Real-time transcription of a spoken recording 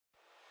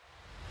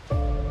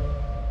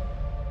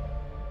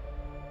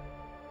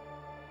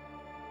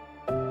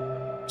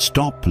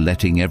Stop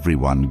letting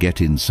everyone get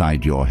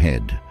inside your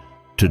head.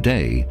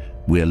 Today,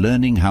 we're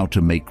learning how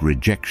to make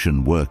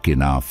rejection work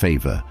in our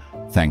favor,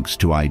 thanks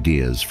to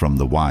ideas from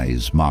the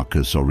wise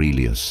Marcus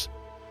Aurelius.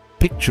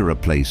 Picture a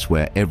place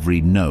where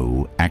every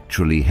no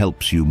actually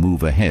helps you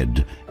move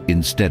ahead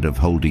instead of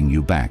holding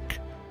you back.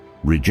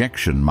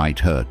 Rejection might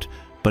hurt,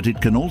 but it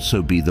can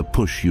also be the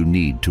push you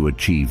need to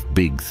achieve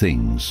big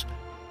things.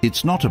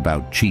 It's not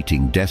about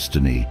cheating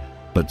destiny,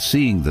 but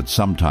seeing that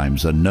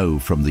sometimes a no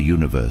from the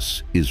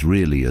universe is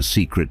really a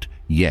secret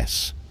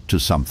yes to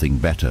something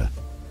better.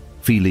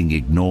 Feeling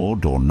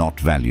ignored or not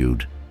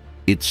valued,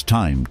 it's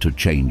time to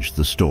change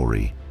the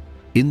story.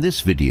 In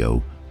this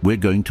video, we're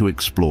going to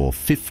explore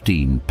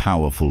 15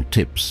 powerful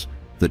tips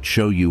that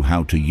show you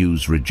how to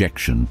use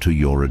rejection to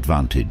your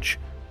advantage.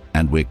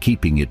 And we're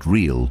keeping it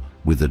real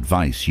with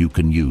advice you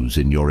can use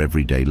in your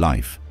everyday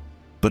life.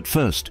 But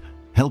first,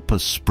 help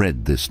us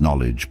spread this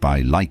knowledge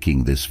by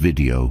liking this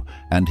video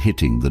and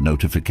hitting the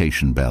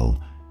notification bell.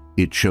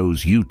 It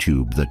shows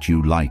YouTube that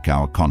you like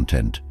our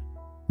content.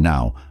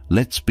 Now,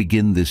 let's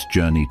begin this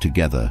journey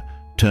together,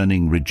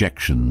 turning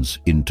rejections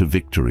into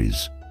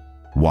victories.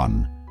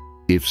 1.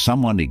 If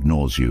someone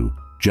ignores you,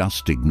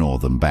 just ignore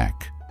them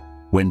back.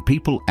 When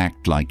people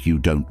act like you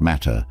don't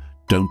matter,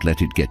 don't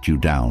let it get you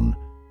down.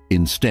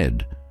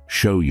 Instead,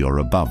 show you're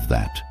above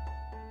that.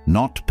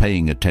 Not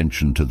paying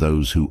attention to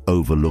those who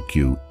overlook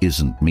you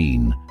isn't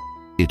mean.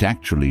 It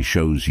actually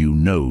shows you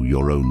know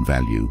your own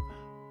value.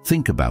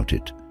 Think about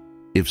it.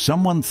 If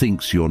someone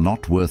thinks you're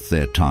not worth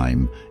their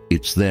time,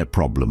 it's their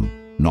problem,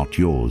 not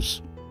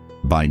yours.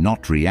 By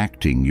not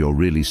reacting, you're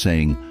really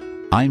saying,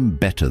 "I'm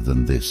better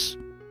than this."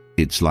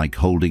 It's like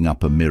holding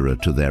up a mirror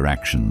to their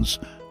actions,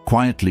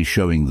 quietly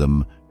showing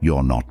them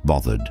you're not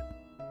bothered.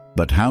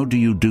 But how do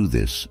you do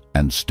this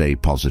and stay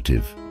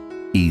positive?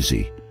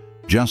 Easy.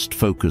 Just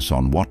focus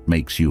on what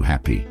makes you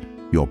happy,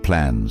 your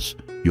plans,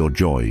 your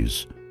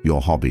joys, your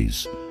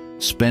hobbies.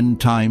 Spend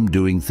time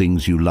doing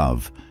things you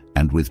love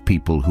and with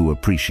people who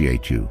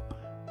appreciate you.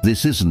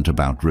 This isn't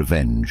about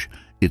revenge.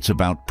 It's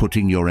about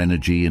putting your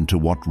energy into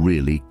what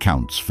really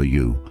counts for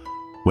you.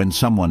 When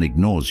someone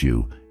ignores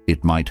you,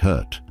 it might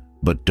hurt,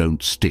 but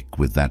don't stick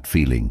with that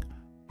feeling.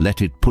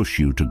 Let it push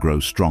you to grow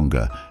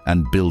stronger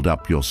and build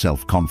up your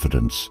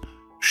self-confidence.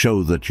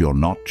 Show that you're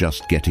not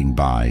just getting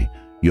by,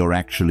 you're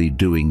actually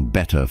doing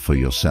better for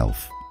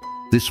yourself.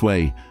 This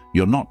way,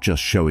 you're not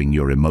just showing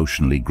you're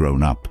emotionally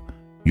grown up,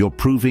 you're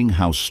proving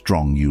how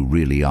strong you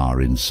really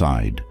are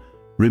inside.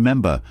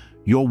 Remember,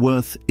 your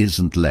worth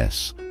isn't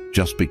less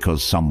just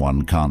because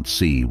someone can't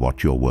see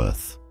what you're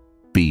worth.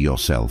 Be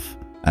yourself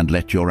and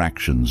let your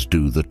actions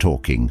do the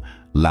talking,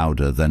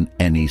 louder than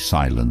any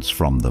silence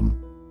from them.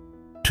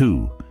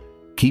 2.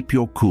 Keep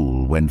your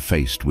cool when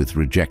faced with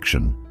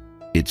rejection.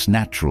 It's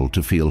natural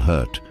to feel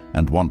hurt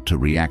and want to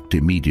react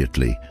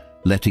immediately,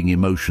 letting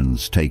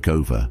emotions take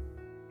over.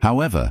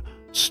 However,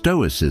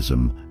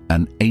 Stoicism,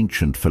 an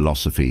ancient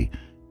philosophy,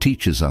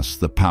 teaches us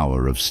the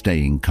power of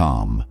staying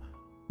calm.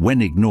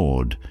 When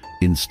ignored,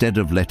 instead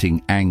of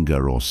letting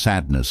anger or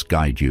sadness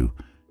guide you,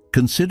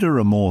 consider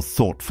a more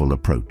thoughtful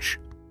approach.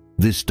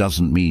 This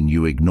doesn't mean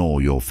you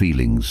ignore your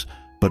feelings,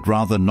 but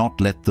rather not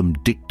let them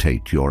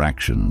dictate your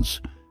actions.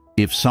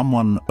 If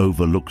someone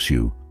overlooks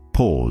you,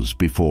 pause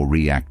before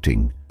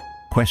reacting.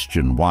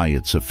 Question why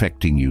it's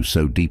affecting you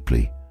so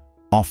deeply.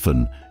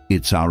 Often,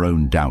 it's our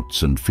own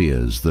doubts and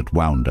fears that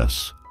wound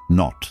us,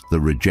 not the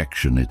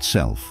rejection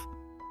itself.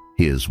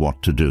 Here's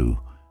what to do.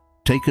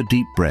 Take a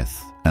deep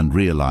breath and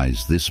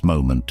realize this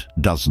moment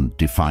doesn't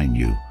define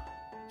you.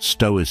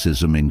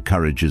 Stoicism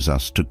encourages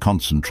us to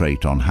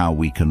concentrate on how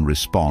we can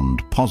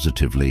respond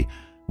positively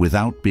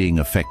without being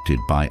affected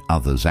by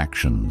others'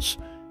 actions.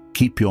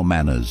 Keep your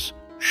manners,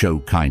 show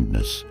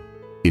kindness.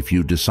 If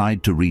you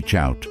decide to reach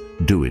out,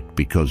 do it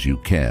because you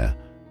care,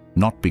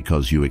 not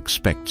because you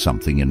expect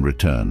something in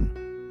return.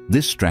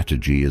 This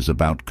strategy is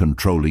about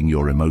controlling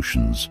your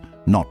emotions,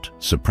 not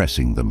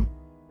suppressing them.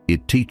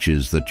 It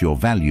teaches that your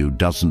value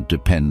doesn't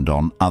depend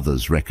on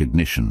others'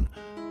 recognition.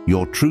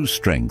 Your true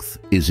strength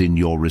is in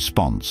your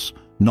response,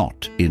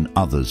 not in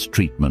others'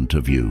 treatment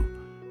of you.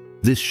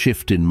 This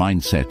shift in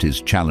mindset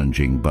is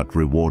challenging but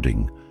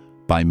rewarding.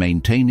 By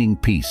maintaining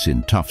peace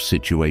in tough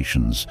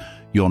situations,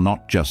 you're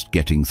not just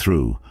getting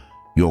through,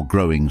 you're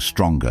growing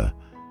stronger.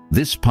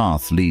 This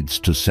path leads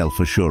to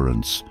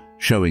self-assurance,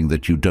 showing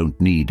that you don't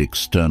need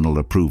external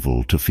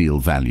approval to feel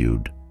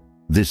valued.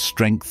 This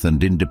strength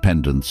and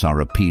independence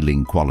are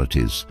appealing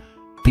qualities.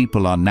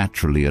 People are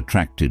naturally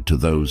attracted to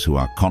those who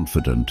are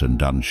confident and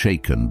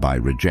unshaken by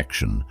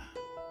rejection.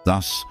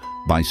 Thus,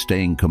 by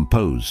staying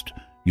composed,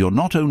 you're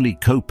not only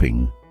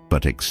coping,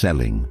 but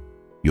excelling.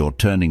 You're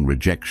turning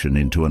rejection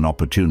into an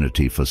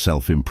opportunity for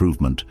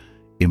self-improvement,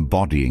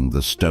 embodying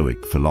the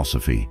Stoic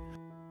philosophy.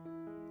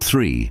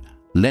 3.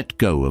 Let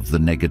go of the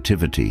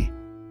negativity.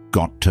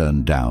 Got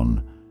turned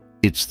down.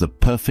 It's the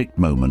perfect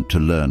moment to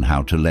learn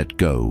how to let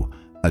go,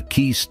 a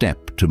key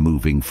step to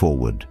moving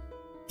forward.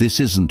 This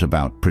isn't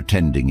about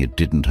pretending it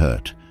didn't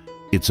hurt.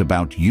 It's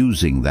about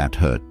using that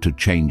hurt to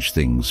change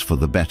things for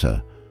the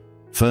better.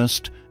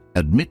 First,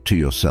 Admit to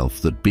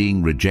yourself that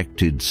being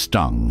rejected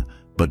stung,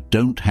 but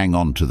don't hang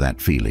on to that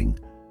feeling.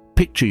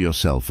 Picture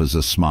yourself as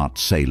a smart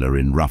sailor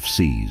in rough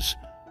seas.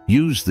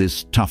 Use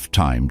this tough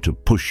time to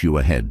push you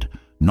ahead,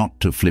 not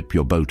to flip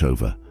your boat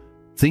over.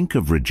 Think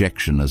of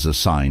rejection as a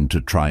sign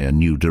to try a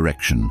new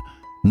direction,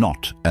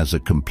 not as a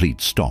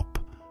complete stop.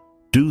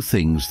 Do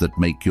things that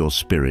make your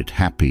spirit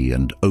happy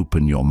and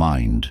open your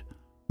mind.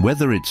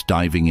 Whether it's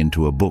diving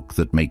into a book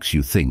that makes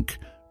you think,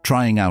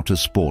 trying out a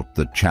sport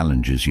that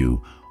challenges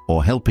you,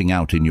 or helping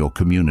out in your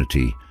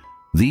community,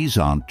 these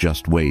aren't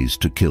just ways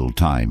to kill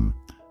time.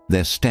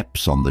 They're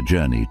steps on the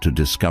journey to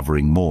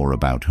discovering more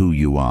about who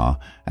you are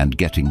and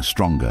getting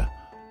stronger.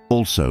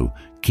 Also,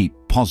 keep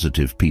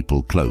positive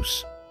people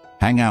close.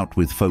 Hang out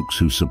with folks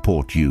who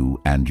support you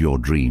and your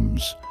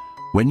dreams.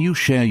 When you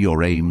share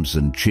your aims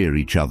and cheer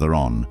each other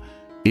on,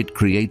 it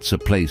creates a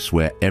place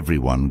where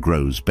everyone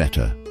grows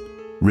better.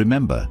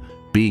 Remember,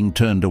 being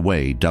turned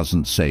away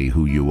doesn't say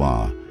who you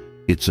are.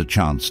 It's a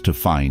chance to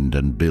find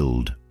and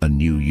build a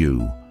new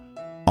you.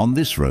 On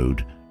this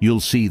road, you'll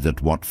see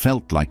that what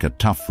felt like a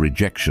tough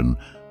rejection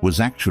was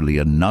actually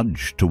a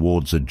nudge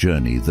towards a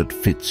journey that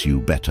fits you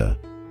better.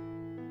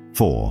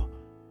 4.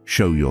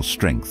 Show your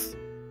strength.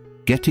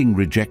 Getting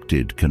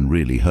rejected can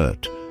really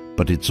hurt,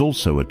 but it's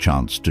also a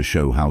chance to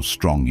show how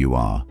strong you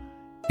are.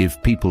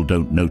 If people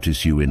don't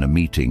notice you in a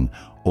meeting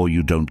or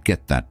you don't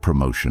get that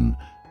promotion,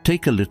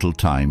 take a little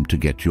time to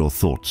get your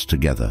thoughts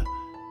together.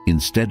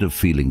 Instead of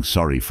feeling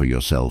sorry for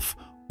yourself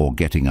or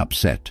getting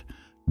upset,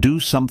 do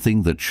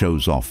something that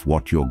shows off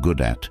what you're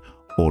good at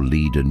or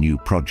lead a new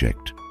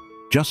project.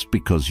 Just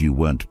because you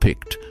weren't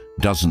picked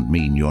doesn't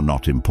mean you're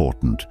not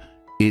important.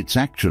 It's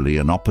actually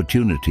an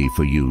opportunity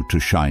for you to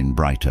shine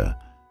brighter.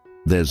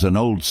 There's an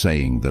old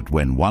saying that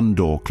when one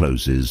door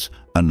closes,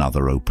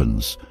 another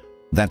opens.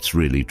 That's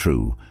really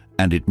true,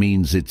 and it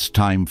means it's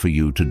time for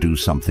you to do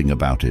something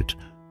about it.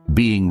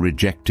 Being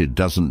rejected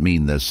doesn't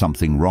mean there's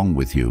something wrong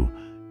with you.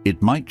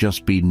 It might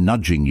just be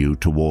nudging you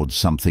towards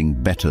something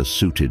better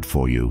suited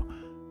for you.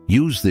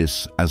 Use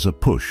this as a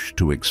push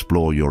to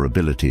explore your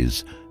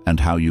abilities and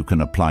how you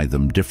can apply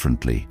them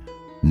differently.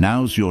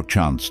 Now's your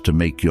chance to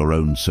make your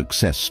own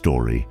success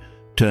story,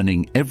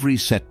 turning every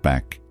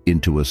setback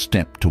into a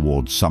step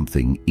towards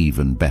something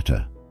even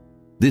better.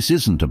 This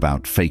isn't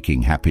about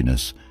faking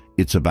happiness,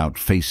 it's about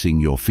facing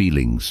your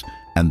feelings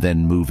and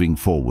then moving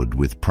forward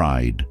with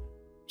pride.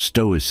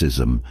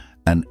 Stoicism,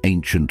 an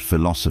ancient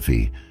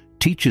philosophy,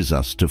 teaches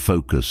us to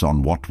focus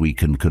on what we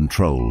can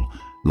control,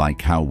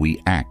 like how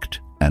we act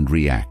and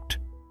react.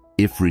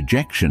 If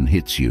rejection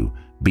hits you,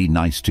 be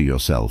nice to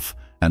yourself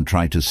and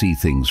try to see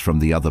things from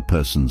the other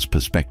person's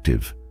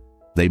perspective.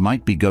 They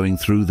might be going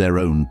through their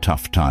own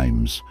tough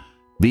times.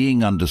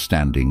 Being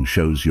understanding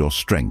shows your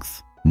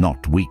strength,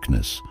 not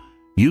weakness.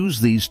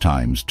 Use these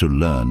times to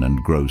learn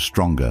and grow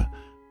stronger.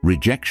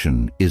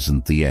 Rejection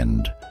isn't the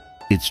end.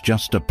 It's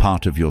just a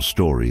part of your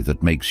story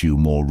that makes you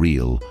more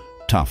real,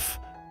 tough,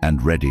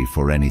 and ready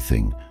for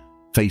anything.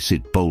 Face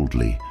it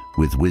boldly,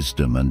 with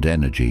wisdom and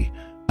energy,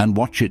 and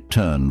watch it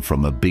turn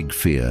from a big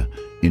fear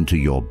into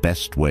your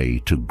best way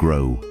to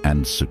grow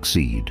and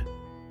succeed.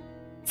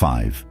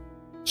 5.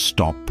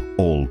 Stop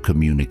all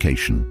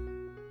communication.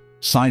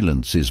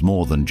 Silence is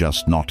more than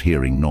just not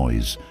hearing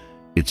noise.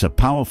 It's a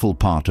powerful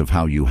part of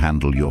how you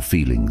handle your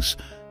feelings,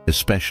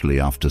 especially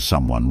after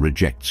someone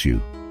rejects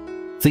you.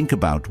 Think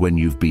about when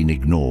you've been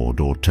ignored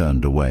or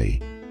turned away.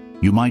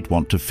 You might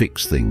want to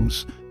fix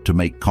things, to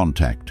make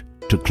contact,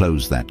 to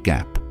close that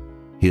gap.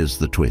 Here's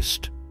the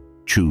twist.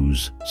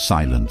 Choose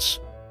silence.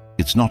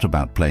 It's not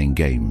about playing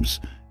games,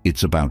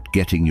 it's about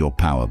getting your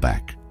power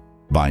back.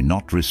 By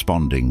not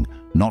responding,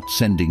 not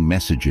sending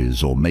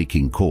messages or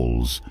making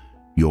calls,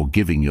 you're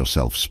giving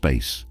yourself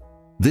space.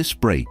 This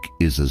break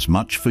is as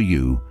much for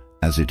you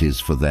as it is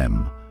for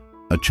them.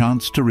 A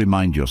chance to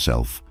remind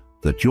yourself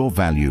that your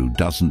value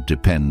doesn't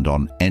depend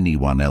on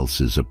anyone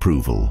else's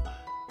approval,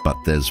 but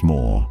there's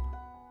more.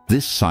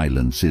 This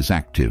silence is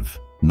active,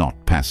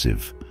 not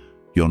passive.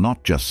 You're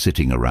not just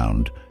sitting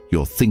around,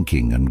 you're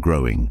thinking and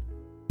growing.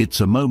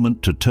 It's a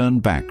moment to turn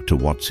back to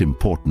what's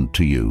important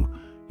to you,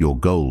 your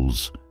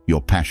goals,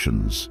 your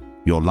passions,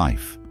 your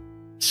life.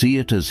 See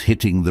it as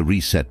hitting the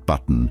reset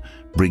button,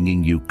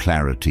 bringing you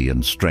clarity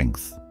and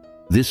strength.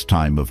 This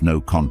time of no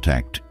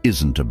contact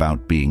isn't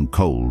about being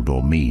cold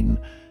or mean.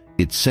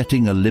 It's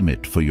setting a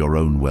limit for your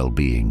own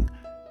well-being.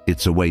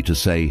 It's a way to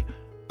say,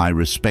 I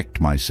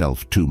respect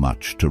myself too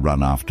much to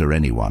run after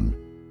anyone.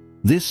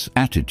 This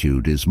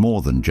attitude is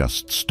more than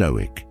just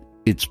stoic.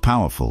 It's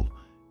powerful.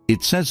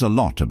 It says a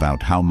lot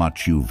about how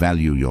much you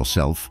value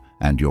yourself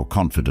and your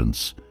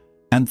confidence.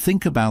 And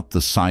think about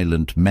the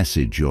silent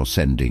message you're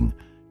sending.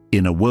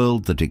 In a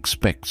world that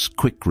expects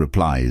quick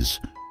replies,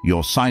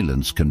 your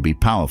silence can be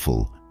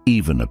powerful,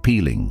 even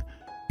appealing.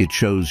 It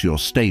shows you're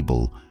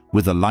stable,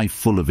 with a life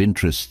full of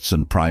interests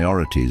and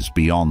priorities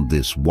beyond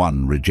this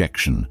one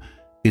rejection.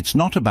 It's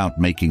not about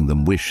making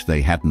them wish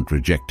they hadn't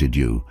rejected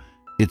you.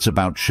 It's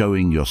about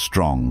showing you're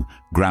strong,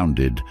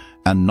 grounded,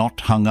 and not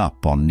hung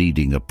up on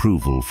needing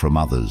approval from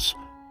others.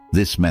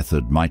 This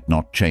method might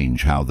not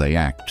change how they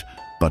act,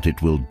 but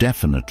it will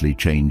definitely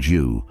change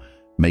you,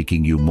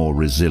 making you more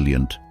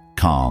resilient,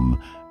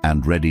 calm,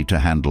 and ready to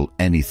handle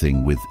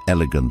anything with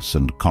elegance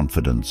and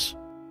confidence.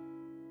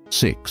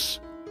 6.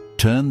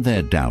 Turn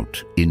their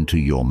doubt into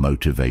your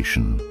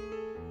motivation.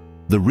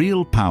 The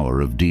real power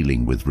of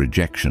dealing with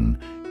rejection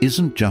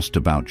isn't just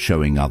about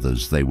showing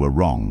others they were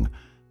wrong,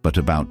 but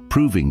about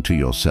proving to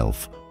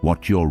yourself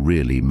what you're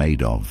really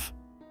made of.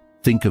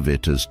 Think of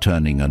it as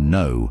turning a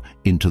no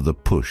into the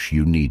push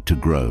you need to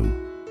grow.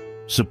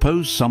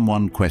 Suppose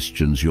someone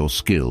questions your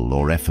skill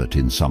or effort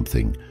in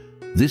something.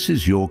 This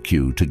is your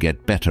cue to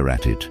get better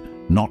at it,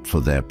 not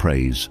for their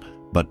praise,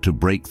 but to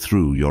break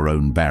through your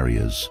own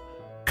barriers.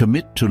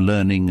 Commit to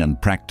learning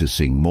and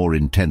practicing more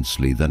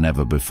intensely than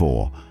ever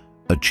before,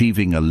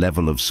 achieving a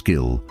level of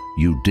skill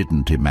you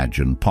didn't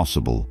imagine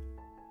possible.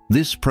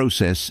 This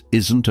process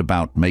isn't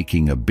about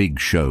making a big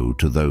show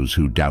to those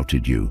who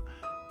doubted you.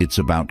 It's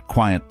about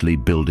quietly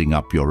building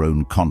up your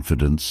own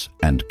confidence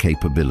and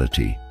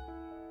capability.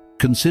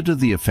 Consider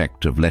the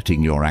effect of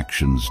letting your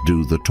actions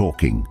do the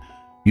talking.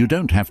 You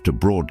don't have to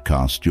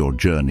broadcast your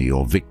journey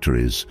or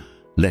victories.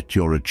 Let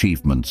your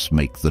achievements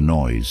make the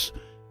noise.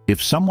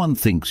 If someone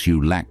thinks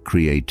you lack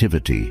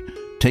creativity,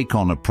 take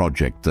on a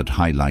project that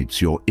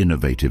highlights your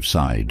innovative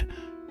side.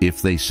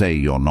 If they say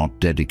you're not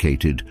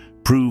dedicated,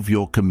 prove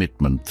your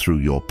commitment through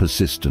your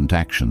persistent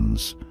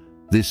actions.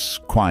 This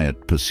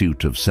quiet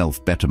pursuit of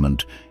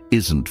self-betterment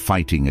isn't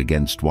fighting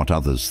against what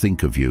others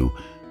think of you,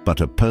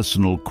 but a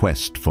personal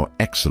quest for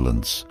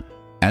excellence.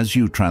 As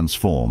you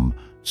transform,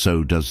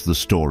 so does the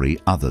story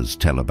others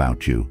tell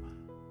about you.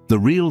 The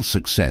real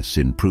success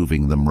in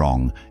proving them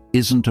wrong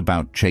isn't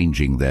about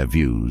changing their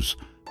views,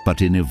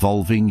 but in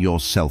evolving your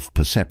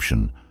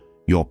self-perception.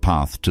 Your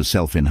path to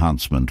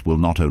self-enhancement will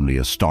not only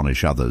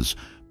astonish others,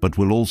 but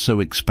will also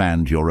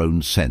expand your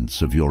own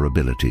sense of your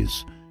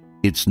abilities.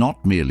 It's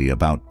not merely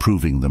about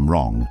proving them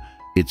wrong,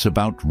 it's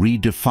about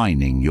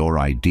redefining your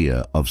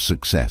idea of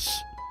success.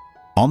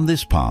 On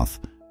this path,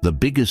 the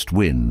biggest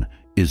win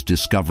is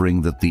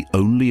discovering that the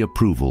only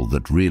approval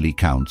that really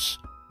counts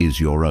is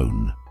your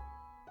own.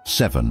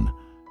 7.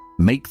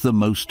 Make the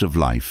most of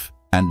life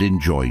and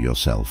enjoy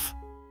yourself.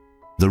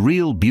 The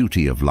real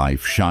beauty of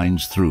life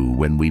shines through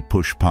when we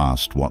push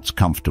past what's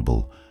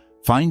comfortable.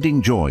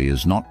 Finding joy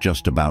is not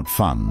just about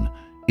fun,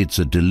 it's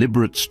a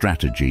deliberate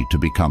strategy to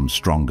become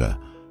stronger.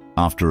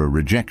 After a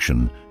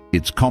rejection,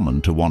 it's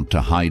common to want to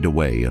hide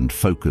away and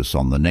focus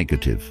on the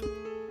negative.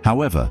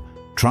 However,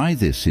 try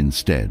this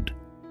instead.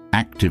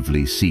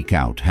 Actively seek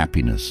out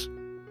happiness.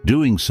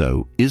 Doing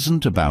so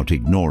isn't about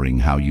ignoring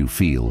how you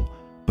feel,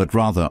 but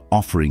rather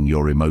offering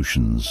your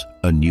emotions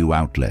a new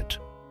outlet.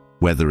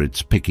 Whether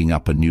it's picking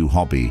up a new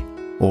hobby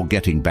or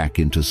getting back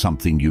into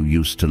something you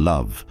used to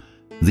love,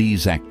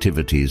 these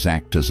activities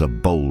act as a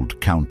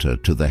bold counter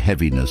to the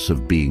heaviness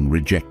of being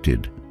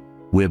rejected.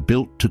 We're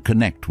built to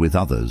connect with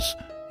others,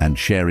 and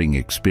sharing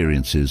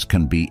experiences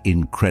can be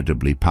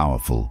incredibly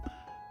powerful.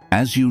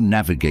 As you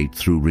navigate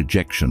through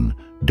rejection,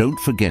 don't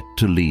forget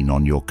to lean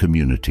on your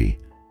community.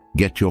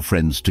 Get your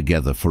friends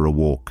together for a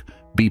walk,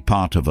 be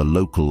part of a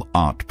local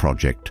art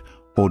project,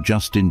 or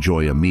just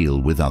enjoy a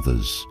meal with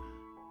others.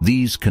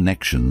 These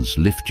connections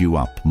lift you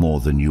up more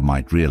than you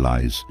might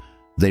realize.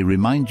 They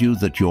remind you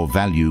that your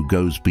value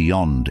goes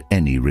beyond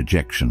any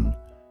rejection.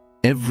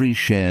 Every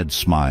shared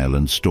smile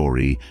and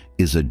story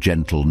is a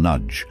gentle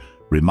nudge,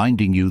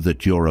 reminding you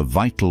that you're a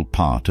vital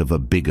part of a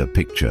bigger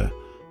picture,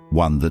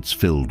 one that's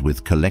filled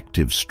with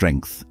collective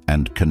strength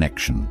and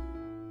connection.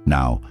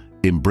 Now,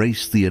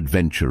 embrace the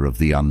adventure of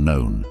the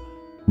unknown.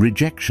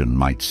 Rejection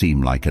might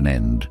seem like an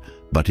end,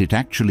 but it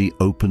actually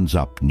opens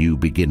up new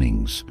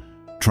beginnings.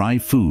 Try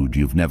food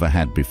you've never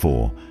had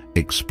before,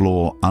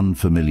 explore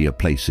unfamiliar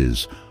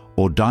places,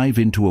 or dive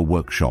into a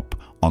workshop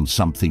on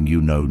something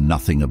you know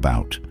nothing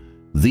about.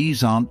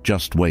 These aren't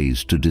just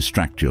ways to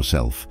distract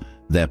yourself,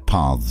 they're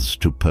paths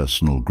to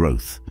personal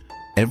growth.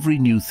 Every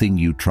new thing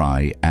you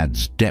try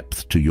adds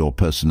depth to your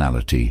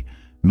personality,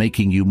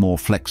 making you more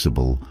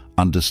flexible,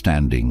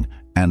 understanding,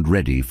 and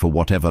ready for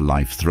whatever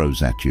life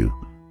throws at you.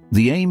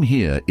 The aim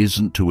here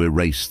isn't to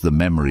erase the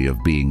memory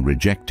of being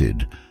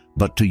rejected,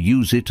 but to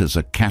use it as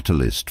a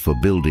catalyst for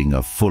building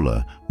a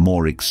fuller,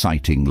 more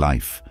exciting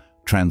life,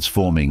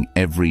 transforming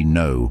every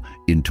no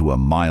into a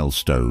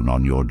milestone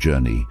on your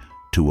journey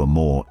to a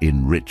more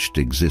enriched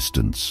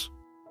existence.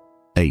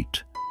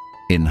 8.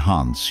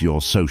 Enhance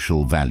your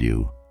social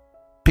value.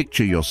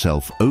 Picture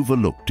yourself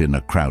overlooked in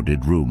a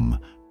crowded room,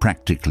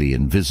 practically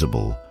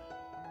invisible.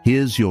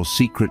 Here's your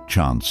secret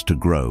chance to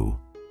grow.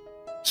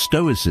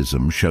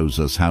 Stoicism shows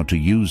us how to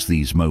use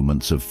these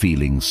moments of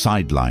feeling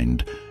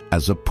sidelined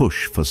as a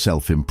push for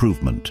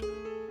self-improvement.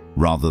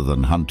 Rather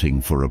than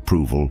hunting for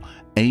approval,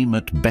 aim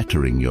at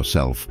bettering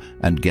yourself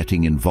and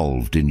getting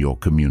involved in your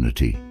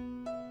community.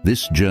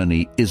 This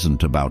journey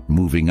isn't about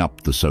moving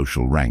up the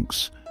social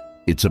ranks.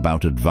 It's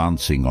about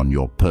advancing on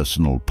your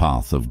personal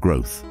path of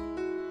growth.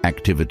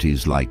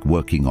 Activities like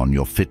working on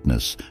your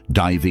fitness,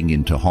 diving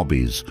into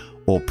hobbies,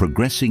 or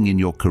progressing in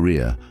your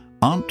career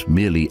aren't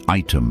merely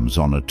items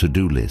on a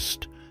to-do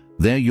list.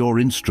 They're your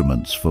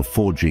instruments for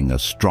forging a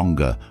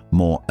stronger,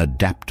 more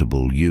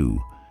adaptable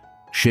you.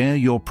 Share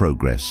your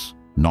progress,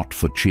 not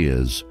for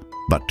cheers,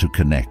 but to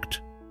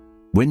connect.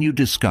 When you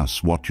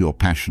discuss what you're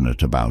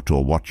passionate about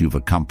or what you've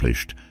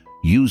accomplished,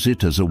 use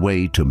it as a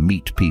way to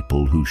meet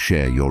people who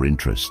share your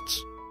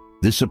interests.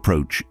 This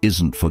approach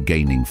isn't for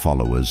gaining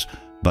followers,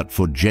 but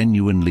for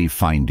genuinely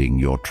finding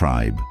your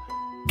tribe.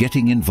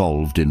 Getting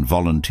involved in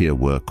volunteer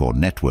work or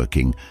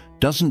networking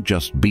doesn't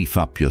just beef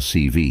up your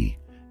CV.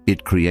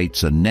 It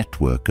creates a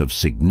network of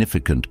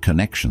significant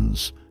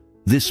connections.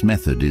 This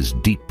method is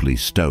deeply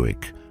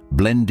stoic,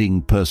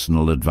 blending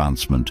personal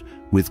advancement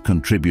with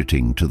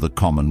contributing to the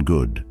common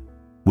good.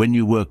 When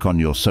you work on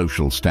your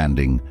social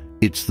standing,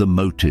 it's the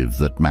motive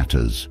that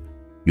matters.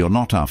 You're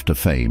not after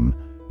fame,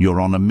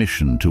 you're on a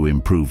mission to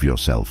improve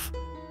yourself.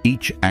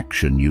 Each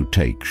action you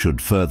take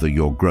should further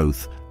your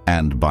growth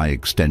and, by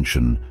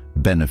extension,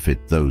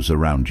 benefit those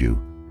around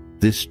you.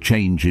 This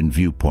change in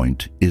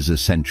viewpoint is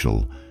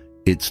essential.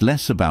 It's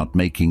less about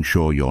making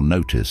sure you're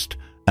noticed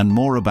and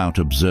more about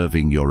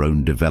observing your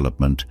own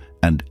development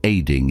and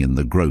aiding in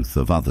the growth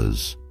of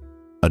others.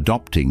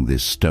 Adopting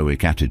this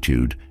stoic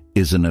attitude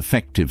is an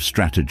effective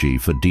strategy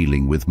for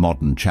dealing with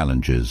modern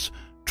challenges,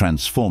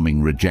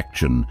 transforming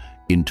rejection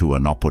into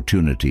an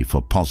opportunity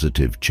for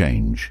positive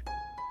change.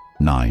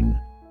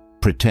 9.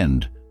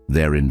 Pretend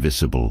they're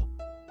invisible.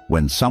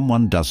 When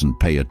someone doesn't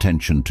pay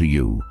attention to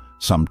you,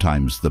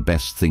 sometimes the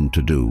best thing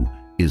to do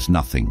is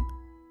nothing.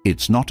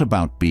 It's not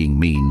about being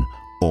mean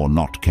or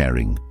not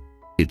caring.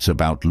 It's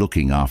about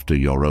looking after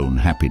your own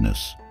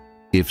happiness.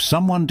 If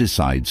someone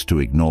decides to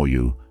ignore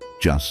you,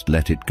 just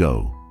let it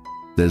go.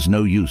 There's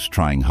no use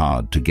trying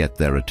hard to get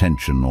their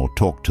attention or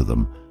talk to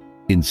them.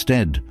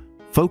 Instead,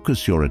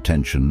 focus your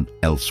attention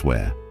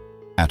elsewhere.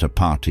 At a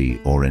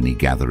party or any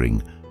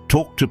gathering,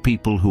 talk to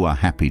people who are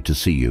happy to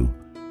see you.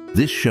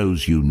 This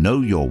shows you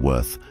know your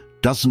worth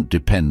doesn't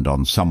depend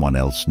on someone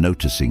else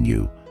noticing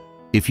you.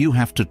 If you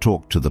have to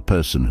talk to the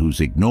person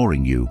who's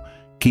ignoring you,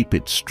 keep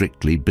it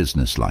strictly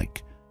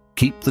businesslike.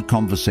 Keep the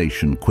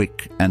conversation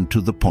quick and to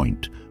the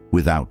point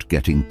without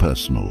getting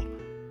personal.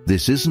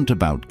 This isn't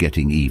about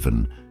getting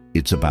even,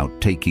 it's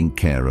about taking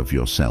care of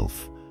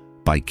yourself.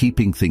 By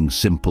keeping things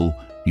simple,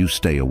 you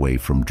stay away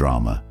from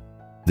drama.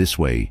 This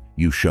way,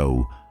 you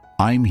show,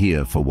 I'm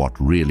here for what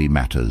really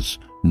matters,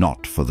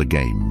 not for the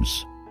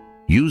games.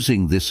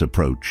 Using this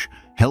approach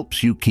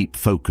helps you keep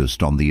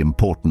focused on the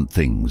important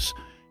things,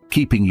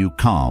 keeping you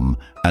calm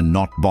and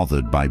not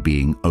bothered by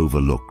being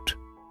overlooked.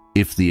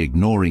 If the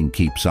ignoring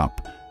keeps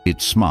up,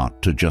 it's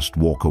smart to just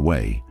walk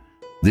away.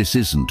 This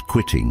isn't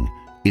quitting,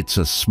 it's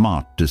a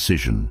smart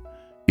decision.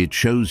 It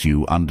shows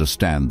you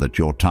understand that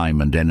your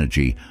time and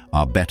energy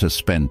are better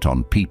spent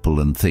on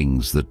people and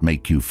things that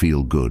make you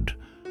feel good.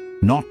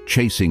 Not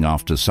chasing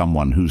after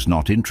someone who's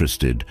not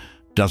interested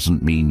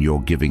doesn't mean you're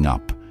giving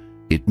up.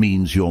 It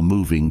means you're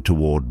moving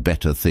toward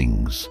better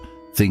things,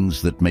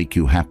 things that make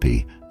you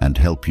happy and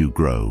help you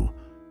grow.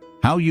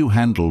 How you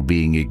handle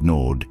being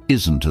ignored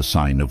isn't a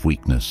sign of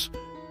weakness.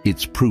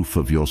 It's proof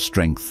of your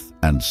strength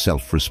and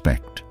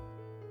self-respect.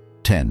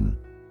 10.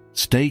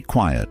 Stay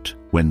quiet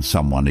when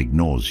someone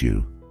ignores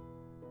you.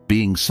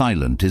 Being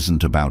silent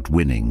isn't about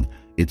winning,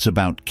 it's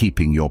about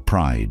keeping your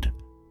pride.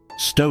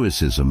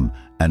 Stoicism,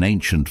 an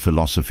ancient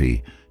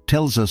philosophy,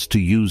 tells us to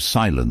use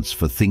silence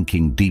for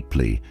thinking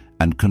deeply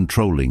and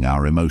controlling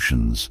our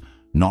emotions,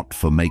 not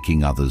for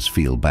making others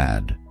feel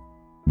bad.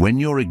 When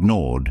you're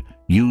ignored,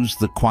 use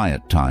the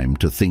quiet time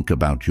to think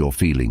about your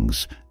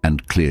feelings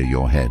and clear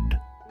your head.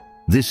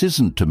 This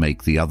isn't to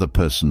make the other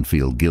person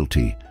feel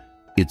guilty,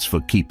 it's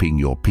for keeping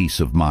your peace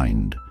of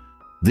mind.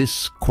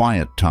 This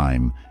quiet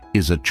time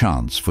is a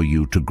chance for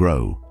you to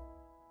grow.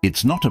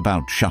 It's not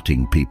about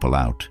shutting people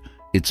out,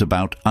 it's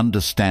about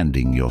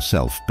understanding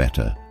yourself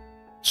better.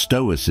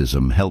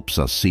 Stoicism helps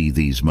us see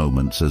these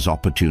moments as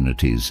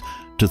opportunities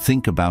to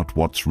think about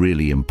what's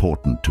really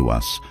important to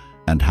us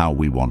and how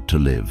we want to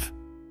live.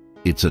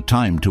 It's a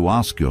time to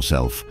ask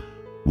yourself,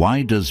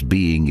 why does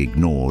being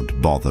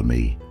ignored bother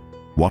me?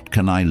 What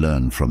can I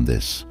learn from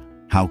this?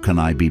 How can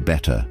I be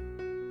better?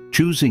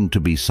 Choosing to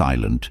be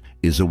silent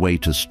is a way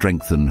to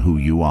strengthen who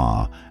you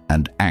are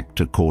and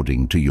act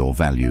according to your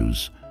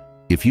values.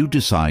 If you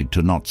decide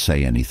to not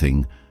say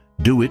anything,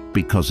 do it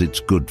because it's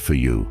good for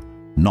you,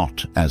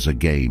 not as a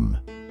game.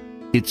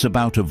 It's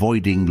about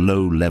avoiding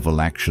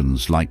low-level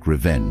actions like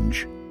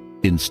revenge.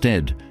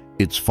 Instead,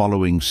 it's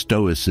following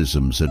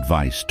Stoicism's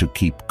advice to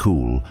keep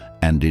cool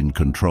and in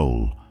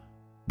control.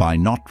 By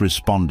not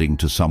responding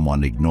to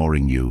someone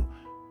ignoring you,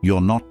 you're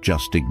not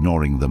just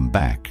ignoring them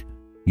back.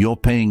 You're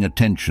paying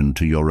attention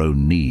to your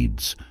own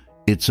needs.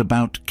 It's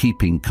about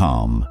keeping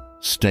calm,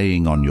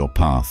 staying on your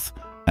path,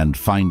 and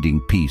finding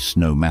peace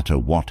no matter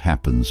what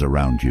happens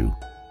around you.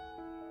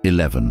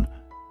 11.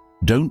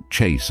 Don't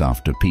chase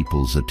after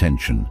people's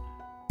attention.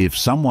 If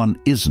someone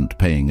isn't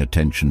paying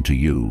attention to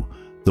you,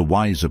 the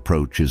wise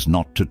approach is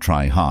not to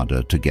try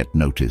harder to get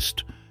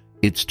noticed.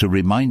 It's to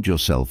remind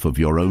yourself of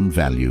your own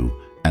value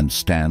and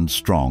stand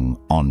strong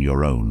on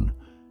your own.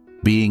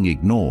 Being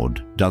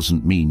ignored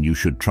doesn't mean you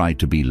should try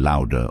to be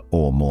louder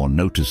or more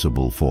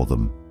noticeable for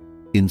them.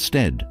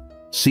 Instead,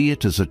 see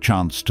it as a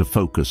chance to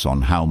focus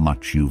on how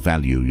much you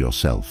value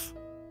yourself.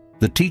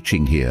 The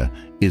teaching here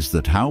is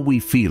that how we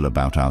feel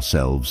about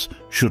ourselves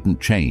shouldn't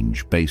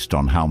change based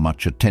on how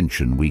much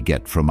attention we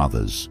get from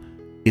others.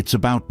 It's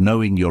about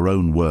knowing your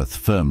own worth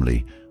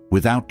firmly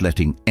without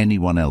letting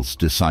anyone else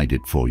decide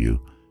it for you.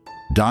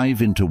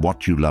 Dive into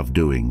what you love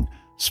doing,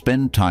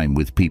 spend time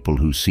with people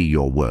who see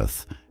your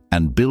worth,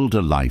 and build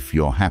a life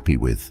you're happy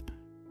with.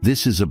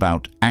 This is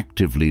about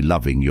actively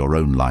loving your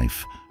own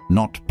life,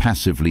 not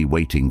passively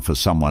waiting for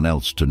someone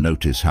else to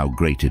notice how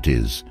great it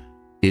is.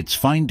 It's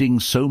finding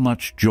so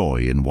much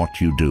joy in what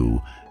you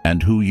do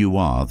and who you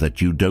are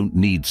that you don't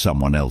need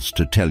someone else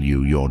to tell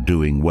you you're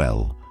doing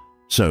well.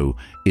 So,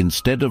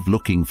 instead of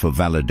looking for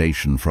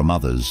validation from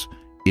others,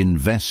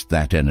 invest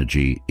that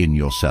energy in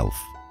yourself.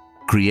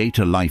 Create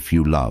a life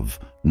you love,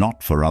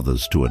 not for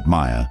others to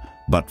admire,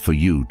 but for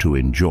you to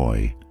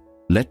enjoy.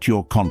 Let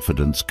your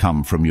confidence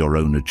come from your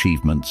own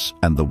achievements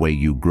and the way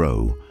you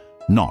grow,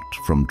 not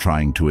from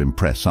trying to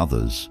impress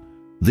others.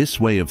 This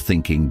way of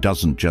thinking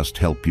doesn't just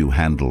help you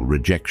handle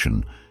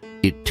rejection,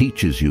 it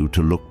teaches you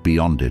to look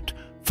beyond it,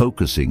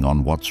 focusing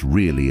on what's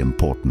really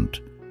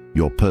important,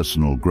 your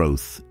personal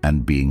growth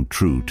and being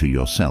true to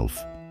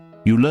yourself.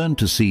 You learn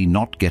to see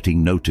not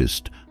getting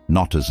noticed,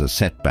 not as a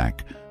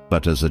setback,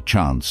 but as a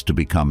chance to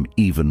become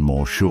even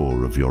more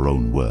sure of your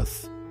own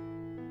worth.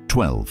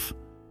 12.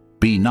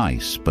 Be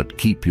nice, but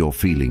keep your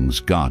feelings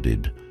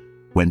guarded.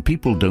 When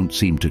people don't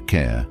seem to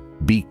care,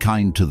 be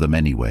kind to them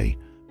anyway,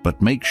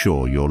 but make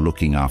sure you're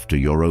looking after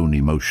your own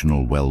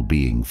emotional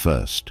well-being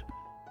first.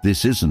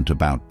 This isn't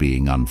about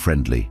being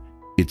unfriendly.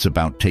 It's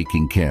about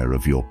taking care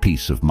of your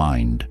peace of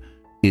mind.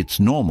 It's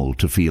normal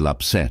to feel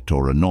upset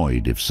or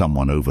annoyed if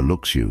someone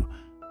overlooks you,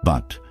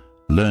 but,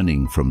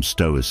 learning from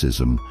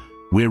Stoicism,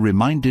 we're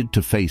reminded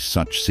to face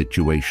such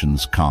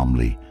situations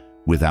calmly,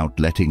 without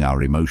letting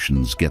our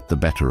emotions get the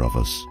better of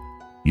us.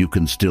 You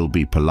can still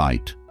be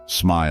polite,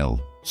 smile,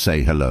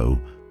 say hello,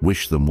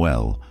 wish them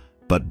well,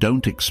 but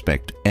don't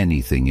expect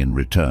anything in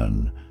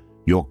return.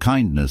 Your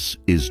kindness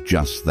is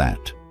just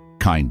that,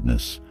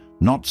 kindness,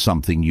 not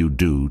something you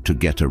do to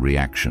get a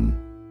reaction.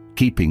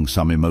 Keeping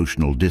some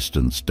emotional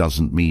distance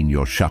doesn't mean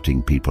you're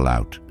shutting people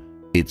out.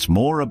 It's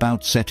more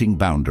about setting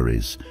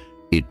boundaries.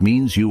 It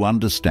means you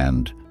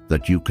understand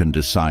that you can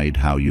decide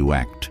how you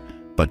act,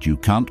 but you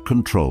can't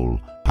control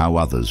how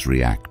others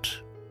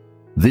react.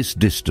 This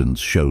distance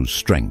shows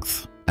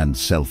strength and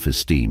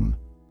self-esteem.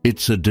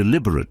 It's a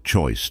deliberate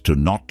choice to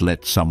not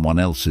let someone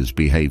else's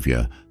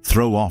behavior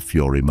throw off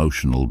your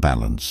emotional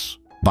balance.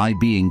 By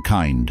being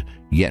kind,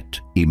 yet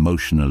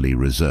emotionally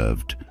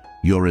reserved,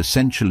 you're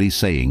essentially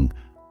saying,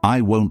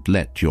 "I won't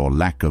let your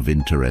lack of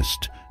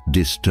interest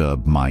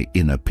disturb my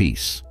inner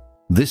peace."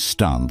 This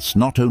stance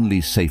not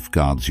only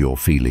safeguards your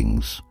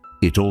feelings,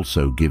 it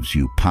also gives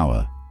you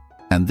power.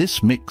 And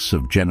this mix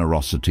of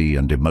generosity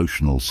and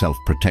emotional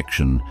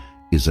self-protection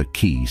is a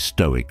key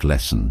Stoic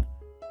lesson.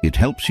 It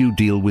helps you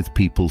deal with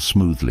people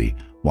smoothly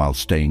while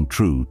staying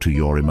true to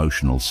your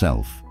emotional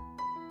self.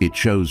 It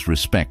shows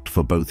respect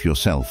for both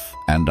yourself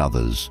and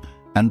others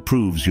and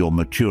proves your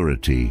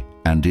maturity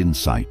and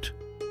insight.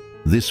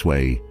 This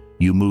way,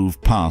 you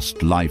move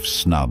past life's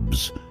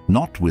snubs,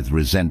 not with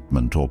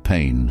resentment or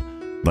pain,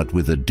 but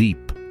with a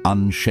deep,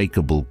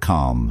 unshakable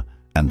calm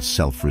and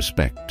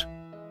self-respect.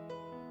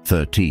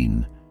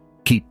 13.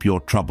 Keep your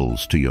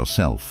troubles to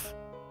yourself.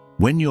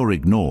 When you're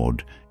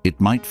ignored,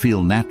 it might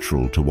feel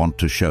natural to want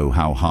to show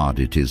how hard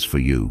it is for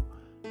you.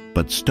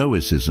 But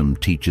Stoicism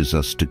teaches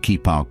us to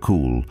keep our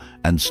cool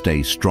and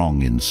stay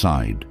strong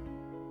inside.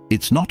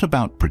 It's not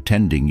about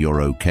pretending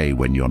you're okay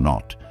when you're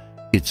not.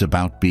 It's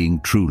about being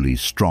truly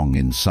strong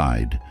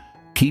inside.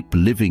 Keep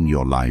living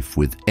your life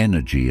with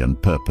energy and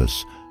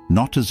purpose,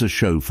 not as a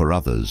show for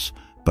others,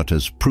 but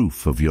as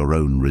proof of your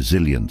own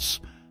resilience.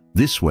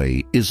 This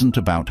way isn't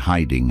about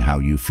hiding how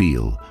you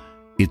feel.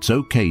 It's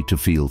okay to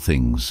feel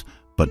things,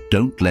 but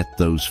don't let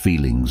those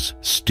feelings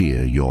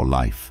steer your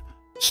life.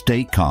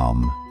 Stay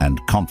calm and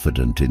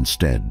confident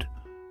instead.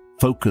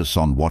 Focus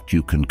on what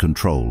you can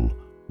control,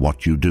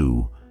 what you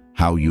do,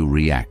 how you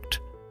react,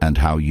 and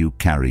how you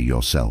carry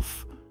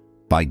yourself.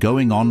 By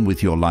going on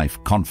with your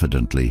life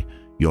confidently,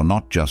 you're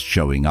not just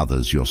showing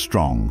others you're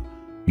strong,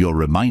 you're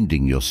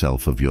reminding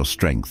yourself of your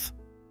strength.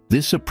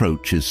 This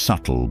approach is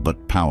subtle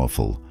but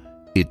powerful.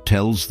 It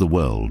tells the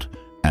world,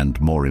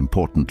 and more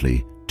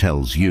importantly,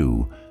 tells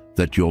you,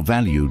 that your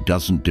value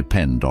doesn't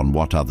depend on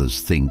what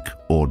others think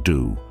or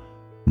do.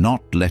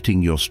 Not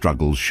letting your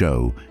struggles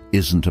show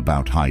isn't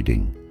about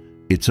hiding.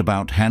 It's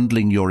about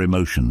handling your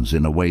emotions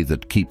in a way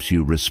that keeps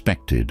you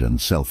respected and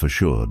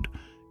self-assured.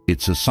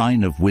 It's a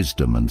sign of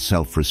wisdom and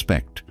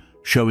self-respect,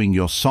 showing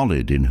you're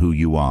solid in who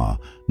you are,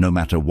 no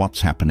matter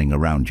what's happening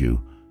around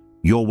you.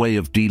 Your way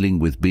of dealing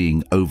with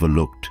being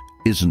overlooked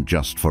isn't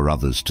just for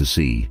others to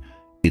see.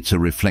 It's a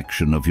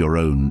reflection of your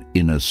own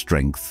inner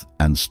strength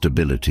and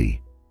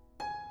stability.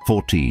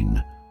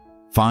 14.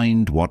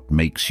 Find what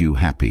makes you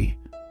happy.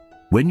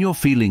 When you're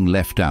feeling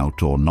left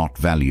out or not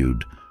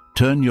valued,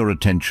 turn your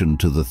attention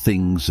to the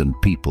things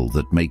and people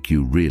that make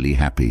you really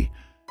happy.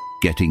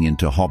 Getting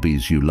into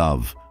hobbies you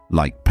love,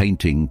 like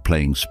painting,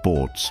 playing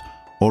sports,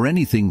 or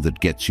anything that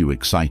gets you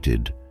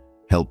excited,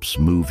 helps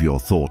move your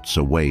thoughts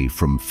away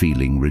from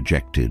feeling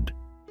rejected.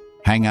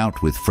 Hang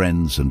out with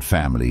friends and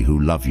family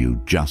who love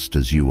you just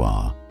as you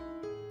are.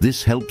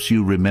 This helps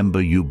you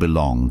remember you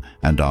belong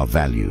and are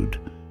valued.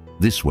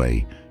 This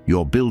way,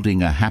 you're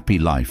building a happy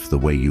life the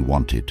way you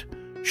want it,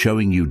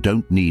 showing you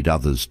don't need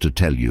others to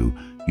tell you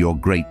you're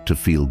great to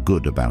feel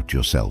good about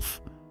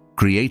yourself.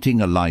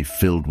 Creating a life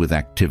filled with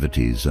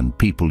activities and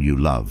people you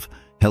love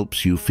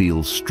helps you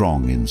feel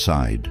strong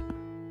inside.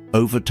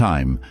 Over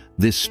time,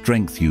 this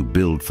strength you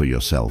build for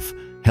yourself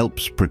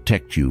helps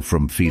protect you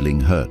from feeling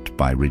hurt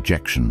by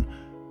rejection,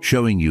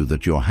 showing you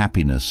that your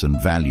happiness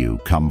and value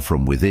come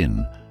from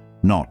within,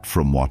 not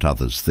from what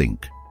others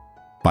think.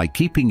 By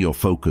keeping your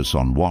focus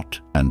on what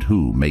and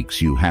who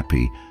makes you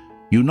happy,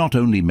 you not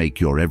only make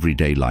your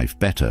everyday life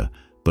better,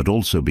 but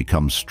also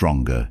become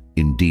stronger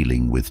in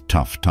dealing with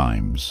tough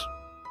times.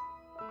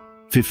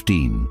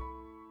 15.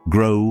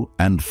 Grow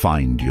and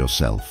find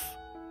yourself.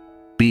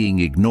 Being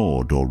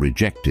ignored or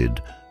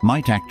rejected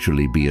might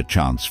actually be a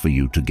chance for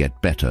you to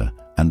get better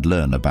and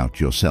learn about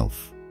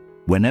yourself.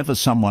 Whenever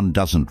someone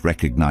doesn't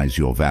recognize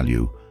your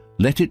value,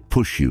 let it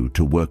push you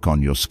to work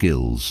on your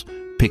skills,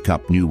 pick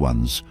up new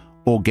ones,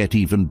 or get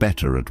even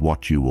better at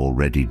what you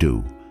already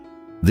do.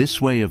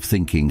 This way of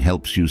thinking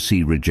helps you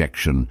see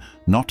rejection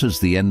not as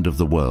the end of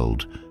the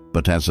world,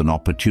 but as an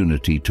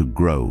opportunity to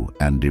grow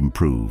and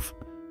improve.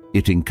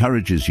 It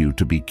encourages you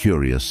to be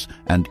curious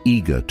and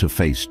eager to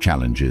face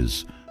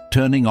challenges,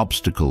 turning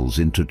obstacles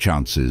into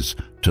chances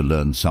to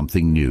learn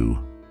something new.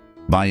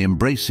 By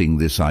embracing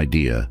this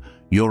idea,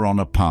 you're on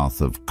a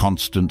path of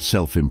constant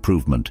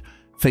self-improvement,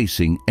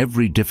 facing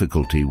every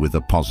difficulty with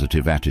a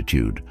positive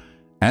attitude.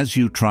 As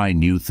you try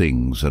new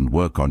things and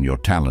work on your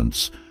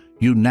talents,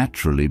 you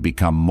naturally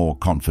become more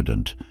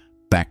confident,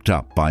 backed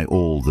up by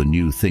all the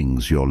new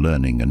things you're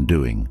learning and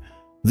doing.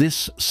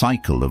 This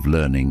cycle of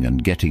learning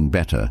and getting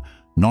better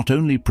not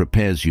only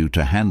prepares you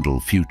to handle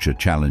future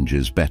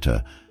challenges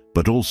better,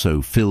 but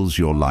also fills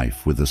your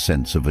life with a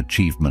sense of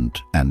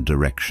achievement and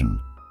direction.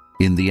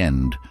 In the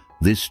end,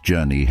 this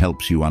journey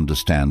helps you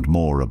understand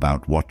more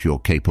about what you're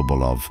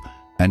capable of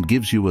and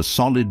gives you a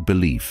solid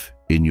belief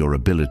in your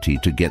ability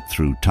to get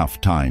through tough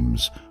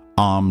times,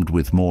 armed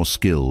with more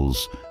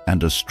skills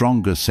and a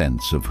stronger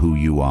sense of who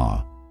you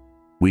are.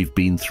 We've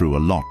been through a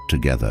lot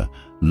together,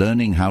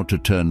 learning how to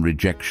turn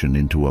rejection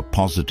into a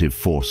positive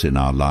force in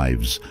our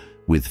lives,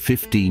 with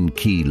 15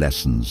 key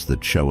lessons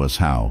that show us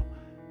how.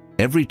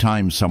 Every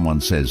time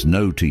someone says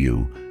no to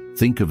you,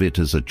 think of it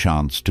as a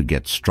chance to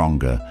get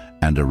stronger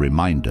and a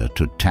reminder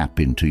to tap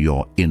into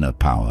your inner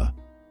power.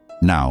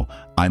 Now,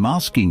 I'm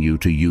asking you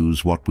to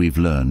use what we've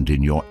learned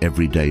in your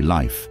everyday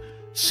life.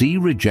 See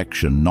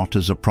rejection not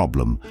as a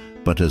problem,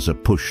 but as a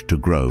push to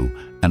grow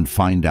and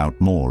find out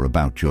more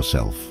about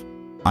yourself.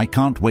 I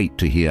can't wait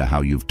to hear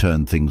how you've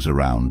turned things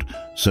around,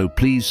 so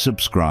please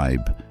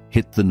subscribe,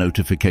 hit the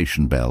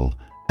notification bell,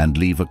 and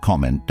leave a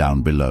comment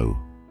down below.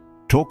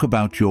 Talk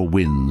about your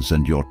wins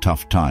and your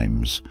tough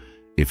times.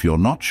 If you're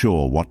not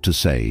sure what to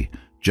say,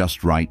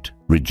 just write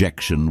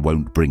 "rejection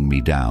won't bring me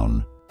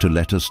down" to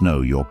let us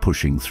know you're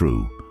pushing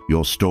through.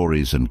 Your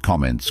stories and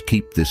comments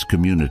keep this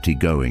community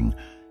going,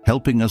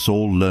 helping us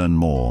all learn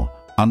more,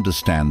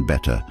 understand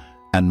better,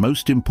 and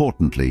most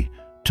importantly,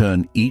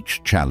 turn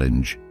each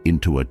challenge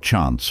into a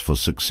chance for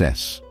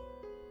success.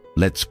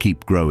 Let's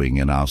keep growing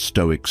in our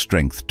stoic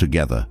strength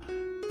together.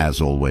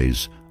 As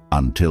always,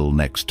 until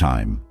next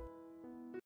time.